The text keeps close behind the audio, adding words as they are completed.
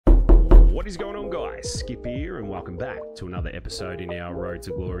What is going on, guys? Skip here and welcome back to another episode in our Road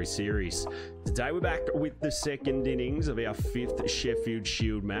to Glory series. Today we're back with the second innings of our 5th Sheffield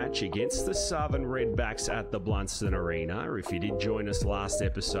Shield match against the Southern Redbacks at the Blunston Arena. If you did join us last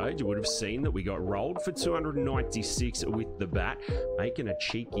episode, you would have seen that we got rolled for 296 with the bat, making a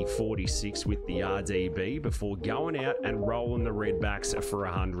cheeky 46 with the RDB before going out and rolling the Redbacks for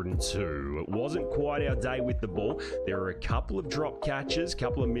 102. It wasn't quite our day with the ball. There were a couple of drop catches, a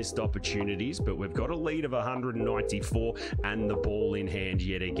couple of missed opportunities, but we've got a lead of 194 and the ball in hand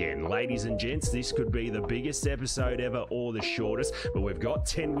yet again. Ladies and gents, this could be the biggest episode ever or the shortest, but we've got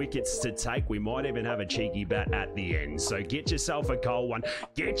 10 wickets to take. We might even have a cheeky bat at the end. So get yourself a cold one,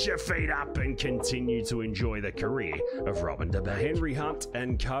 get your feet up and continue to enjoy the career of Robin de Beek. Henry Hunt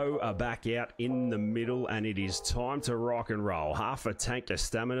and co are back out in the middle and it is time to rock and roll. Half a tank of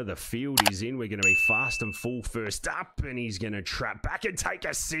stamina, the field is in. We're going to be fast and full first up and he's going to trap back and take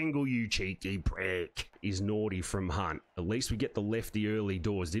a single, you cheeky prick. Is naughty from Hunt. At least we get the lefty early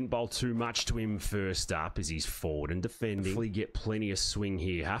doors. Didn't bowl too much to him first up as he's forward and defending. Hopefully get plenty of swing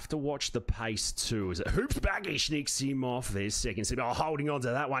here. Have to watch the pace too. As it hoops back, he sneaks him off. There's second set. Oh, holding on to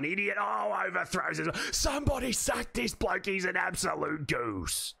that one. Idiot. Oh, overthrows it. Somebody sack this bloke. He's an absolute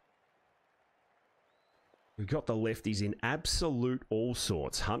goose. We've got the lefties in absolute all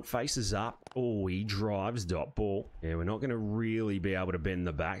sorts. Hunt faces up. Oh, he drives dot ball. Yeah, we're not going to really be able to bend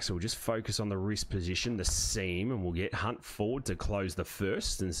the back, so we'll just focus on the wrist position, the seam, and we'll get Hunt forward to close the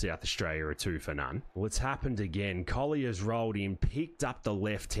first, and South Australia are 2 for none. Well, it's happened again. Collier's rolled in, picked up the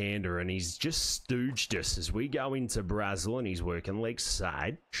left-hander, and he's just stooged us as we go into Brazil, and he's working leg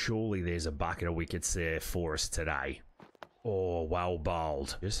side. Surely there's a bucket of wickets there for us today. Oh, well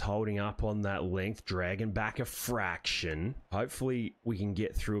bowled. Just holding up on that length, dragging back a fraction. Hopefully we can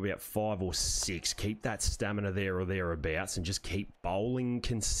get through about 5 or 6. Keep that stamina there or thereabouts and just keep bowling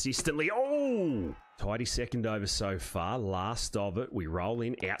consistently. Oh! Tidy second over so far. Last of it. We roll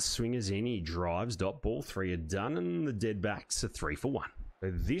in. Outswingers in. He drives. Dot ball. 3 are done and the dead backs are 3 for 1.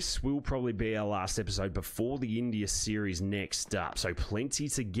 This will probably be our last episode before the India series next up. So plenty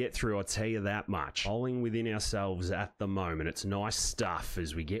to get through, I'll tell you that much. Bowling within ourselves at the moment. It's nice stuff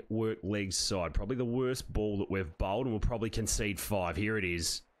as we get work legs side. Probably the worst ball that we've bowled and we'll probably concede 5. Here it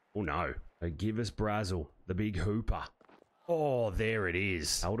is. Oh no. So give us Brazil, the big hooper. Oh, there it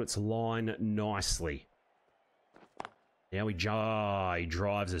is. Held its line nicely. Now he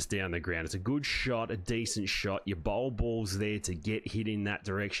drives us down the ground. It's a good shot, a decent shot. Your bowl ball's there to get hit in that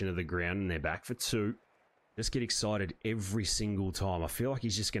direction of the ground, and they're back for 2. Just get excited every single time. I feel like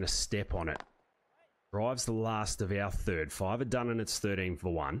he's just going to step on it. Drives the last of our third. 5 are done, and it's 13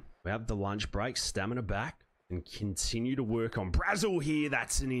 for 1. We have the lunch break, stamina back, and continue to work on Brazil here.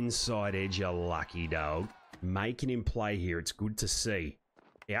 That's an inside edge, you lucky dog. Making him play here. It's good to see.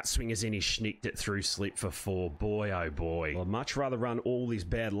 Outswingers in, he schnicked it through slip for 4. Boy, oh boy. Well, I'd much rather run all this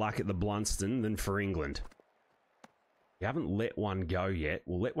bad luck at the Blunston than for England. We haven't let one go yet.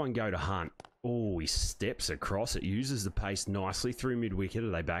 We'll let one go to Hunt. Oh, he steps across. It uses the pace nicely through mid-wicket. Are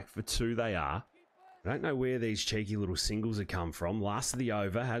they back for 2? They are. I don't know where these cheeky little singles have come from. Last of the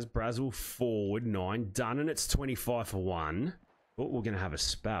over has Brazil forward. 9 done, and it's 25 for 1. Oh, we're going to have a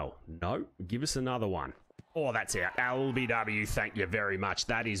spell. No, give us another one. Oh, that's out. LBW, thank you very much.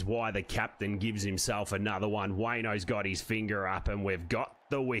 That is why the captain gives himself another one. Wayno's got his finger up and we've got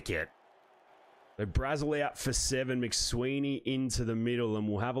the wicket. So Brazil out for 7. McSweeney into the middle, and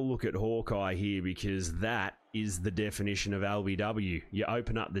we'll have a look at Hawkeye here because that is the definition of LBW. You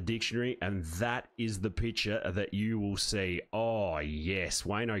open up the dictionary and that is the picture that you will see. Oh, yes.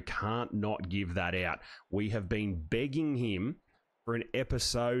 Wayno can't not give that out. We have been begging him for an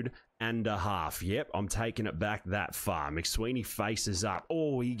episode and a half. Yep, I'm taking it back that far. McSweeney faces up.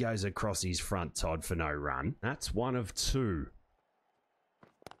 Oh, he goes across his front, Todd, for no run. That's 1 of 2.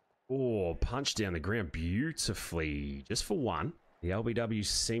 Oh, punch down the ground beautifully. Just for 1. The LBWs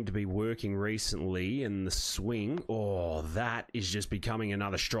seem to be working recently, and the swing. Oh, that is just becoming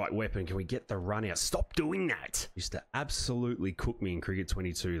another strike weapon. Can we get the run out? Stop doing that. Used to absolutely cook me in cricket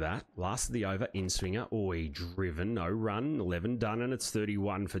 22, that. Last of the over, in-swinger. Oh, he driven. No run. 11 done, and it's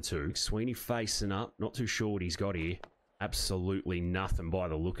 31 for 2. Sweeney facing up. Not too sure what he's got here. Absolutely nothing by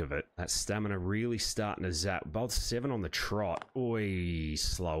the look of it. That stamina really starting to zap. Bowled 7 on the trot. Oi,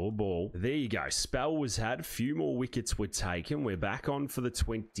 slower ball. There you go. Spell was had. A few more wickets were taken. We're back on for the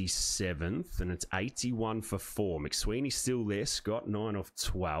 27th, and it's 81 for 4. McSweeney's still there. Scott, 9 off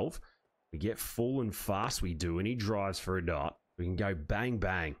 12. We get full and fast, we do, and he drives for a dot. We can go bang,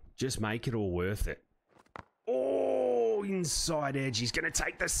 bang. Just make it all worth it. Oh, Oh, inside edge. He's going to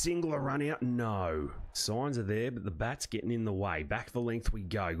take the single or run out. No. Signs are there, but the bat's getting in the way. Back the length we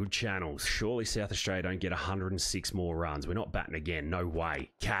go. Good channels. Surely South Australia don't get 106 more runs. We're not batting again. No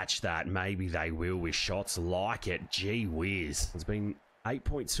way. Catch that. Maybe they will with shots like it. Gee whiz. It's been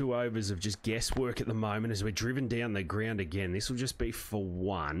 8.2 overs of just guesswork at the moment as we're driven down the ground again. This will just be for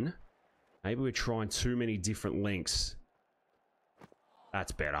one. Maybe we're trying too many different lengths.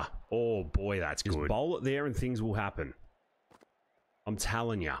 That's better. Oh, boy, that's good. Just bowl it there and things will happen. I'm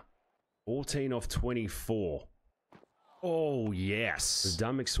telling you. 14 off 24. Oh, yes. The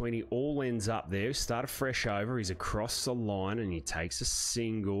Dunn McSweeney all ends up there. Start a fresh over. He's across the line and he takes a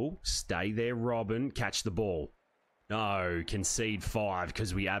single. Stay there, Robin. Catch the ball. No, concede 5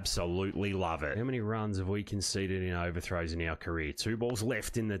 because we absolutely love it. How many runs have we conceded in overthrows in our career? 2 balls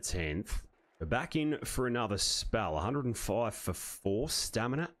left in the 10th. We're back in for another spell. 105 for 4.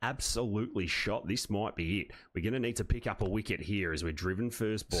 Stamina absolutely shot. This might be it. We're going to need to pick up a wicket here as we're driven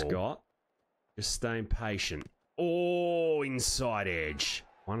first ball. Scott, just staying patient. Oh, inside edge.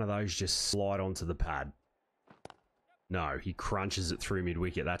 One of those just slide onto the pad. No, he crunches it through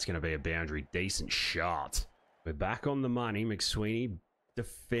mid-wicket. That's going to be a boundary. Decent shot. We're back on the money. McSweeney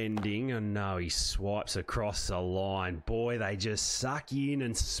defending. And no, he swipes across the line. Boy, they just suck you in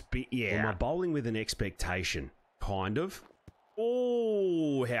and spit you out. Well, my bowling with an expectation. Kind of.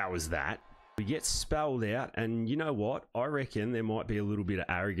 Oh, how was that? We get spelled out, and you know what? I reckon there might be a little bit of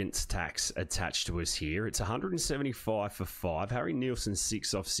arrogance tax attached to us here. It's 175 for 5. Harry Nielsen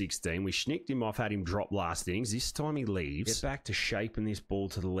 6 off 16. We schnicked him off, had him drop last innings. This time he leaves. Get back to shaping this ball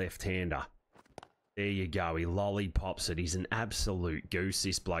to the left-hander. There you go. He lollipops it. He's an absolute goose,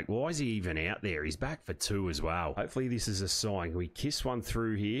 this bloke. Why is he even out there? He's back for 2 as well. Hopefully this is a sign. Can we kiss one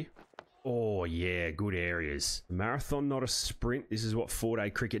through here? Oh, yeah, good areas. Marathon, not a sprint. This is what 4-day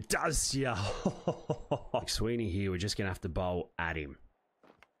cricket does, yeah. Sweeney here, we're just going to have to bowl at him.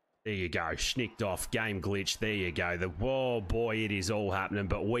 There you go, schnicked off, game glitch. There you go. Whoa, boy, it is all happening,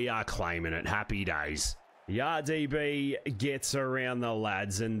 but we are claiming it. Happy days. The RDB gets around the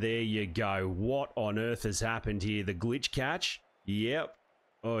lads, and there you go. What on earth has happened here? The glitch catch? Yep.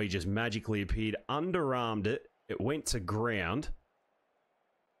 Oh, he just magically appeared, underarmed it. It went to ground.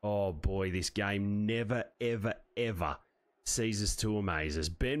 Oh boy, this game never, ever, ever sees us to amaze us.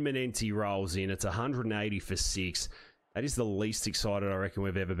 Ben Menenti rolls in. It's 180 for 6. That is the least excited I reckon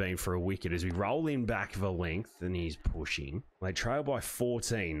we've ever been for a wicket as we roll in back the length and he's pushing. They trail by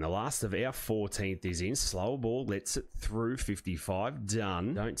 14. The last of our 14th is in. Slower ball, lets it through. 55,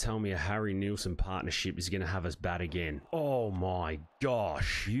 done. Don't tell me a Harry Nielsen partnership is going to have us bat again. Oh my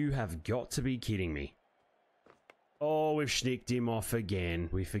gosh. You have got to be kidding me. Oh, we've schnicked him off again.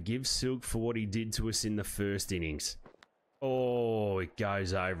 We forgive Silk for what he did to us in the first innings. Oh, it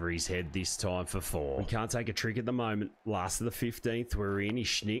goes over his head this time for 4. We can't take a trick at the moment. Last of the 15th, we're in. He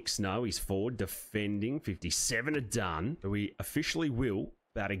schnicks. No, he's forward defending. 57 are done. But we officially will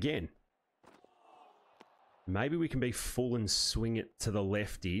bat again. Maybe we can be full and swing it to the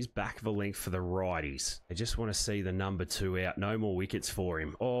lefties. Back the length for the righties. I just want to see the number 2 out. No more wickets for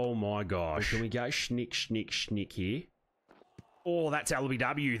him. Oh my gosh. Well, can we go schnick, schnick, schnick here? Oh, that's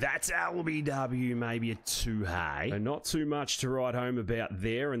LBW. That's LBW. Maybe a 2 hay. So not too much to write home about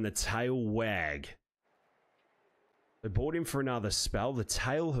there, and the tail wag. They bought him for another spell. The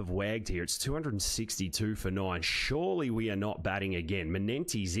tail have wagged here. It's 262 for 9. Surely we are not batting again.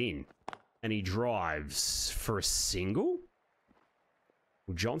 Menenti's in. And he drives for a single?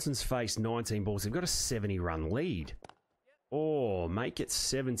 Well, Johnson's faced 19 balls. They've got a 70-run lead. Oh, make it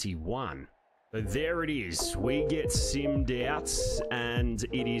 71. So there it is. We get simmed out, and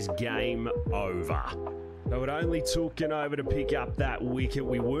it is game over. So it only took an over to pick up that wicket.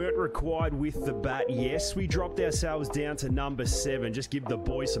 We weren't required with the bat. Yes, we dropped ourselves down to number 7. Just give the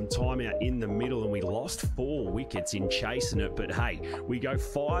boys some time out in the middle, and we lost 4 wickets in chasing it. But hey, we go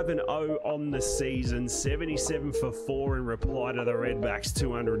 5-0 on the season. 77 for 4 in reply to the Redbacks.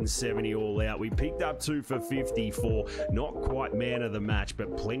 270 all out. We picked up 2 for 54. Not quite man of the match,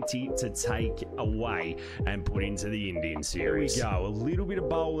 but plenty to take away and put into the Indian series. There we go. A little bit of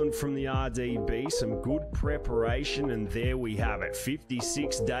bowling from the RDB. Some good preparation, and there we have it.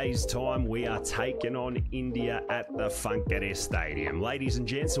 56 days time, we are taking on India at the Wankhede Stadium. Ladies and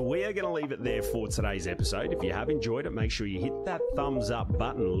gents, we are going to leave it there for today's episode. If you have enjoyed it, make sure you hit that thumbs up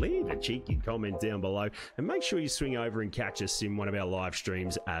button, leave a cheeky comment down below, and make sure you swing over and catch us in one of our live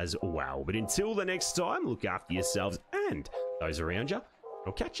streams as well. But until the next time, look after yourselves and those around you.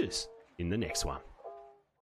 I'll catch us in the next one.